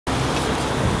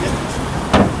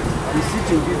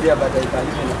will be there, but I can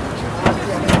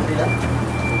even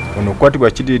ono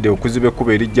kwatibwa kididde okuziba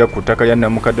ekkubo erijja ku ttaka lya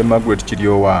Namukadde Margaret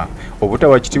Kiryowa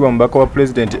obutawa kitibwa mubaka wa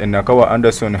President Nakawa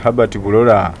Anderson Herbert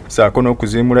Bulola saako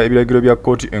n'okuzimbula ebiragiro bya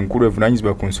kkooti enkulu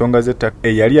evunaanyizibwa ku nsonga z'ettaka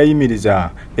eyali ayimiriza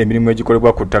emirimu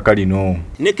egikolebwa ku ttaka lino.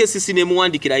 Ne KCC ne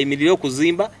muwandikira ayimirire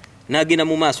okuzimba n'agenda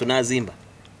mu maaso n'azimba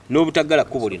n'obutaggala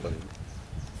kkubo lino.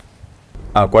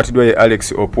 Akwatiddwa ye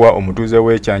Alex Opua omutuuze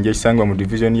w'ekyanja ekisangibwa mu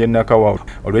division y'e Nakawa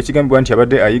olw'ekigambibwa nti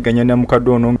abadde ayigganya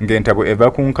Namukadde ono ng'entabo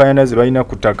eva ku nkaayana ze balina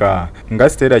ku ttaka nga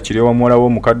Stella Kiryowa muwala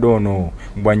w'omukadde ono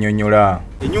bw'annyonnyola.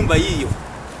 Ennyumba yiiyo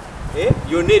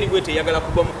yonna eri bwete eyagala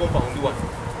kugwa mu compound wano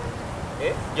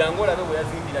jangu olabe bwe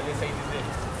yazimbira ne sayidi ze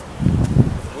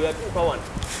bwe yatuuka wano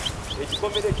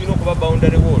ekikomere ekirina okuba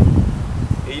boundary wall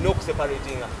erina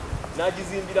okuseparatinga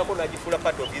n'agizimbirako n'agifuula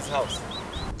part of his house.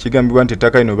 Kigambibwa nti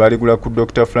ettaka lino baaligula ku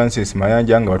Dr. Francis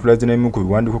Mayanja nga batulaze n'ebimu ku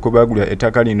biwandiiko kwe baagulira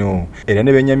ettaka lino era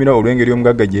ne bennyamira olw'engeri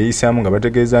omugagga gye yeyisaamu nga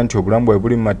bategeeza nti obulamu bwe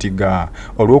buli mu matiga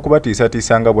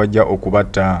olw'okubatiisatiisa nga bw'ajja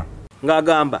okubatta.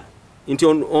 Ng'agamba nti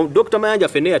Dr. Mayanja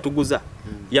ffenna yatuguza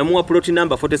yamuwa plot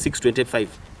number 4625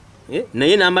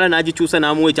 naye n'amala n'agikyusa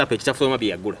n'amuwa ekyapa ekitafuluma bye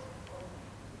yagula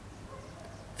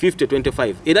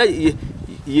 5025 era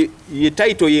ye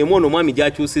title y'emu ono omwami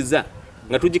gy'akyusizza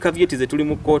nga tugikavyetize tuli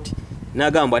mu kkooti.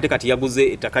 Nagamba ate kati yaguze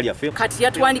ettaka lyaffe. Kati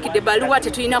yatuwandikidde baluwa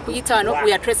tetulina kuyitaano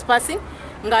we are trespassing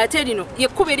nga ate lino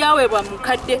yekkubo eryaweebwa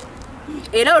Mukadde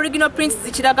era original prints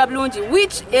zikiraga bulungi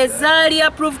which is early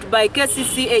approved by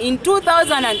KCCA in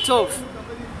 2012.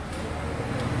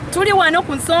 Tuli wano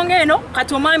ku nsonga eno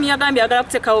kati omwami yagambye agala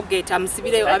kuteekawo gate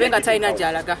amusibireyo abe nga talina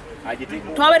gy'alaga.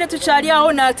 Twabadde tukyali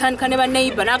awo n'atandika ne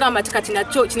banneiba n'agamba ati kati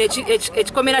nakyo kino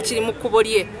ekikomera kiri mu kkubo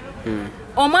lye.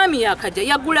 Omwami yakajja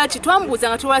yagula ki twambuuza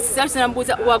nga tuwasisa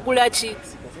tunamubuuza wagula ki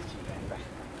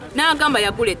n'agamba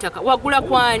yagula ettaka wagula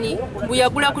kwani bwe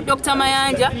yagula ku Dr.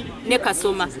 Mayanja ne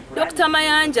Kasoma. Dr.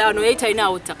 Mayanja ono yali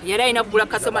talinawo ttaka yali alina kugula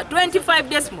Kasoma 25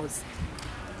 decimals.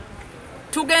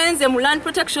 Tugenze mu land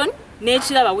protection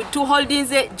n'ekiraba with two holdings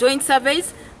joint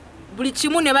surveys buli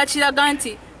kimu ne bakiraga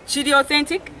nti kiri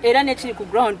authentic era ne kiri ku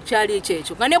ground kyali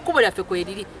ekyekyo nga n'ekkubo lyaffe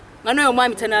kweriri nga n'oyo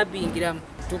omwami tanaabingiramu.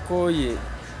 Tukooye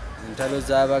ntalo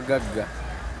z'abagagga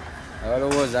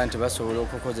abalowooza nti basobola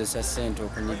okukozesa ssente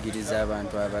okunyigiriza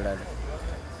abantu abalala.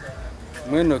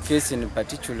 Mweno case in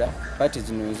particular pati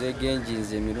zino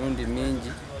zegenjinze emirundi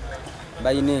mingi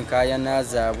balina enkaayana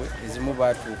zaabwe ezimu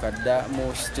baatuuka dda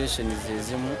mu stations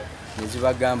ezimu ne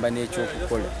zibagamba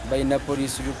n'ekyokukola balina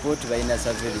police report balina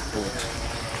survey report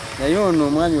naye ono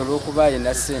omwami olw'okuba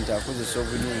ayina ssente akozesa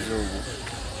obuyinza obwo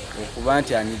okuba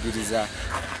nti anyigiriza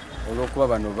olw'okuba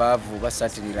bano baavu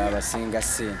basatirira abasinga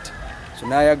ssente so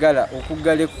n'ayagala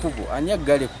okuggala ekkubo ani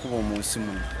aggala ekkubo mu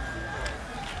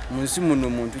nsi muno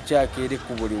muntu kyakeera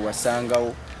ekkubo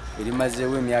liwasangawo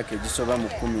erimazeewo emyaka egisoba mu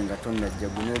 10 nga tonnajja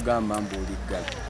gwe n'ogamba mbu oliggala.